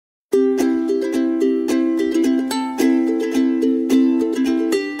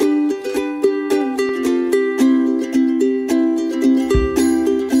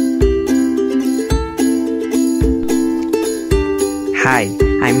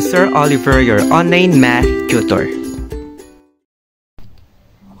I'm Sir Oliver, your online math tutor.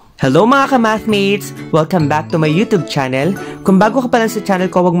 Hello mga kaMathmates! Welcome back to my YouTube channel. Kung bago ka pa lang sa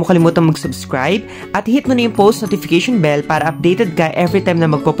channel ko, huwag mo kalimutang mag-subscribe at hit mo na yung post notification bell para updated ka every time na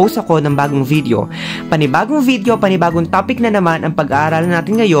magpo-post ako ng bagong video. Panibagong video, panibagong topic na naman ang pag-aaralan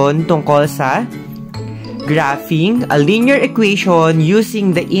natin ngayon tungkol sa graphing a linear equation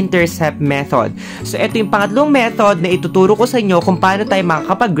using the intercept method. So, ito yung pangatlong method na ituturo ko sa inyo kung paano tayo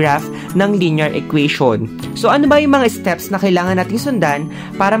makakapag-graph ng linear equation. So, ano ba yung mga steps na kailangan nating sundan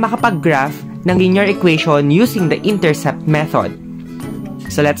para makapag-graph ng linear equation using the intercept method?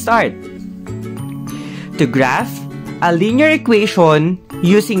 So, let's start. To graph a linear equation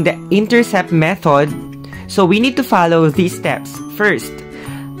using the intercept method, so we need to follow these steps. First,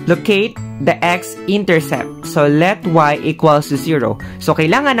 locate the x-intercept. So, let y equals to 0. So,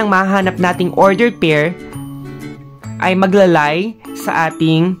 kailangan ang mahanap nating ordered pair ay maglalay sa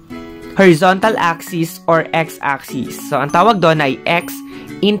ating horizontal axis or x-axis. So, ang tawag doon ay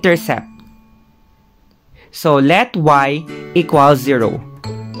x-intercept. So, let y equals 0.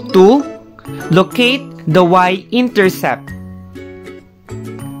 2. Locate the y-intercept.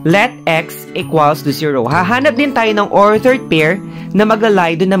 Let x equals to 0. Hahanap din tayo ng ordered pair na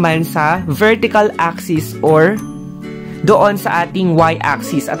maglalay doon naman sa vertical axis or doon sa ating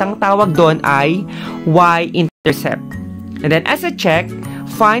y-axis. At ang tawag doon ay y-intercept. And then as a check,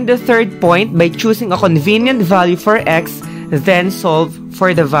 find the third point by choosing a convenient value for x, then solve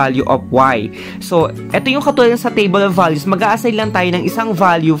for the value of y. So, ito yung katulad sa table of values. Mag-a-assign lang tayo ng isang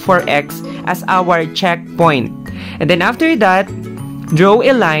value for x as our checkpoint. And then after that, draw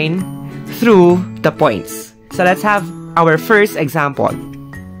a line through the points. So, let's have our first example.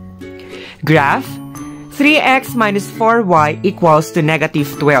 Graph 3x minus 4y equals to negative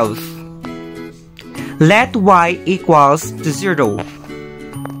 12. Let y equals to 0.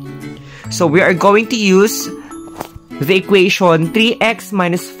 So, we are going to use the equation 3x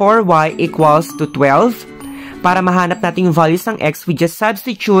minus 4y equals to 12. Para mahanap natin yung values ng x, we just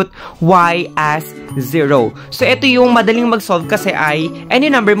substitute y as 0. So, ito yung madaling mag-solve kasi ay any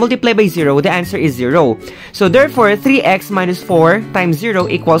number multiplied by 0, the answer is 0. So, therefore, 3x minus 4 times 0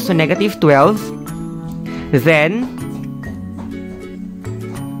 equals to negative 12. Then,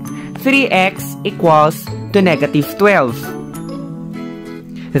 3x equals to negative 12.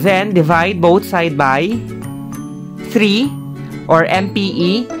 Then, divide both sides by 3 or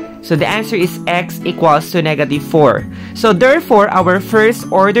MPE. So, the answer is x equals to negative 4. So, therefore, our first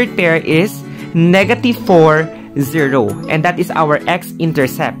ordered pair is negative 4, 0. And that is our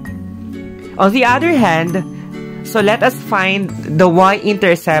x-intercept. On the other hand, so let us find the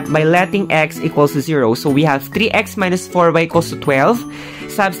y-intercept by letting x equals to 0. So, we have 3x minus 4y equals to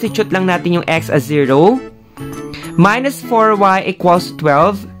 12. Substitute lang natin yung x as 0. Minus 4y equals to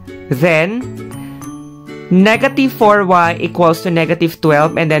 12. Then, negative 4y equals to negative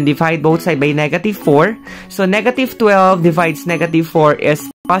 12 and then divide both sides by negative 4. So, negative 12 divides negative 4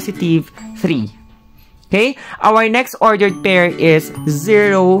 is positive 3. Okay? Our next ordered pair is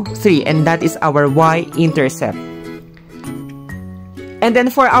 0, 3 and that is our y-intercept. And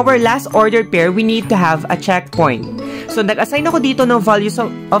then for our last ordered pair, we need to have a checkpoint. So, nag-assign ako dito ng values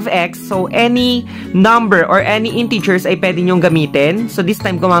of x. So, any number or any integers ay pwede nyong gamitin. So, this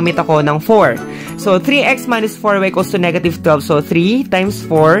time, gumamit ako ng 4. So, 3x minus 4y equals to negative 12. So, 3 times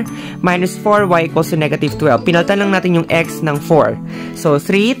 4 minus 4y equals to negative 12. Pinalitan lang natin yung x ng 4. So,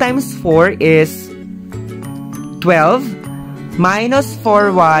 3 times 4 is 12. Minus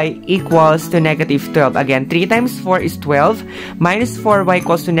 4y equals to negative 12. Again, 3 times 4 is 12. Minus 4y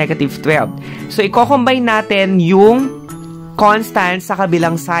equals to negative 12. So, i-combine natin yung constant sa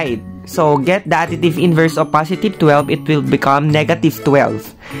kabilang side. So, get the additive inverse of positive 12. It will become negative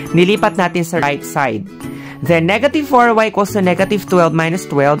 12. Nilipat natin sa right side. Then, negative 4y equals to negative 12 minus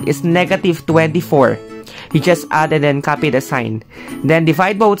 12 is negative 24. You just add and then copy the sign. Then,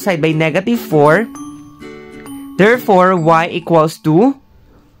 divide both sides by negative 4. Therefore, y equals to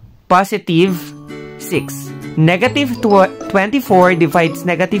positive 6. Negative 24 divides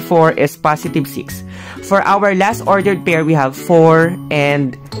negative 4 is positive 6. For our last ordered pair, we have 4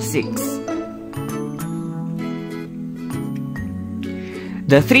 and 6.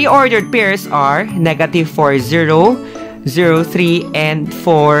 The three ordered pairs are negative 4, 0, 0, 3, and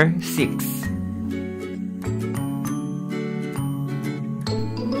 4, 6.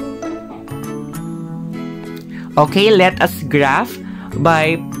 Okay, let us graph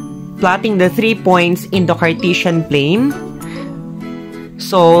by plotting the 3 points in the Cartesian plane.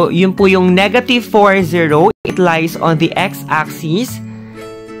 So, yun po yung negative 4, 0. It lies on the x-axis.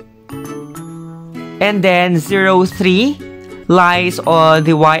 And then, 0, 3 lies on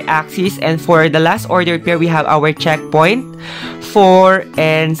the y-axis, and for the last ordered pair, we have our checkpoint 4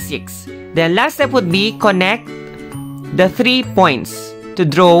 and 6. Then last step would be connect the 3 points to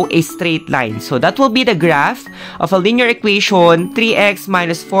draw a straight line. So that will be the graph of a linear equation 3x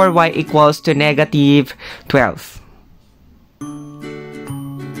minus 4y equals to negative 12.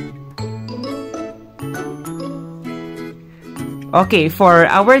 Okay,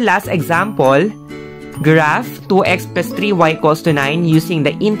 for our last example, graph 2x plus 3y equals to 9 using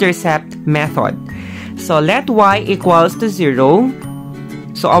the intercept method. So let y equals to 0.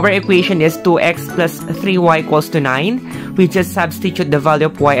 So our equation is 2x plus 3y equals to 9. We just substitute the value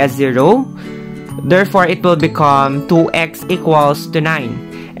of y as 0. Therefore, it will become 2x equals to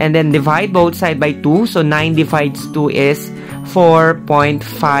 9. And then divide both sides by 2. So 9 divides 2 is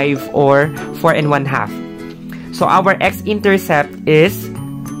 4.5 or 4 and 1/2. So our x-intercept is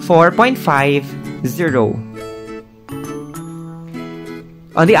 4.50.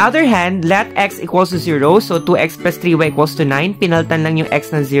 On the other hand, let x equals to 0. So 2x plus 3y equals to 9. Pinaltan lang yung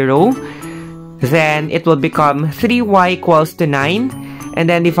x na 0. Then it will become 3y equals to 9. And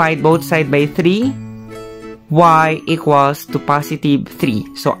then divide both sides by 3. Y equals to positive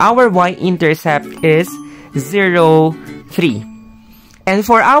 3. So our y-intercept is 0, 3. And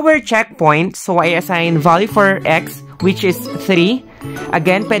for our checkpoint, so I assign value for x, which is 3.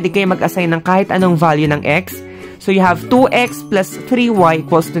 Again, pwede kayo mag-assign ng kahit anong value ng x. So you have 2x plus 3y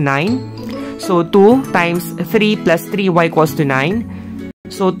equals to 9. So 2 times 3 plus 3y equals to 9.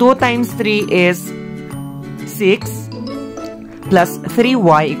 So 2 times 3 is 6 plus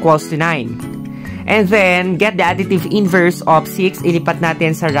 3y equals to 9. And then, get the additive inverse of 6. Ilipat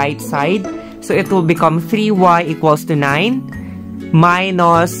natin sa right side. So it will become 3y equals to 9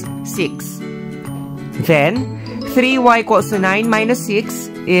 minus 6. Then, 3y equals to 9 minus 6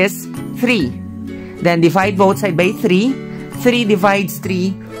 is 3. Then, divide both sides by 3. 3 divides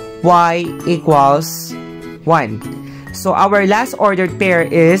 3. Y equals 1. So, our last ordered pair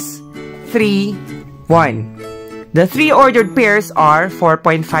is 3, 1. The 3 ordered pairs are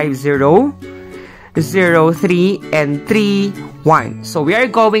 4.50, 0, 3, and 3, 1. So, we are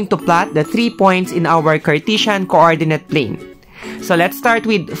going to plot the 3 points in our Cartesian coordinate plane. So, let's start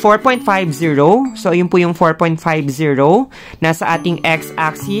with 4.50. So, yun po yung 4.50 nasa ating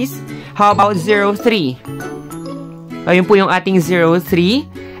x-axis. How about 0, 3? Ayun po yung ating 0, 3.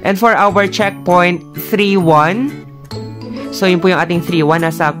 And for our checkpoint, 3, 1. So, yun po yung ating 3, 1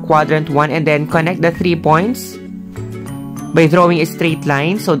 nasa quadrant 1. And then, connect the 3 points by drawing a straight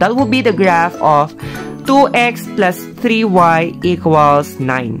line. So, that will be the graph of 2x plus 3y equals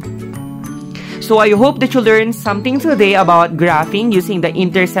 9. So, I hope that you learned something today about graphing using the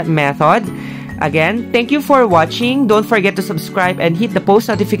intercept method. Again, thank you for watching. Don't forget to subscribe and hit the post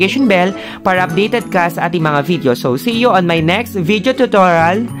notification bell para updated ka sa ating mga video. So, see you on my next video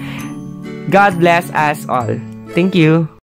tutorial. God bless us all. Thank you.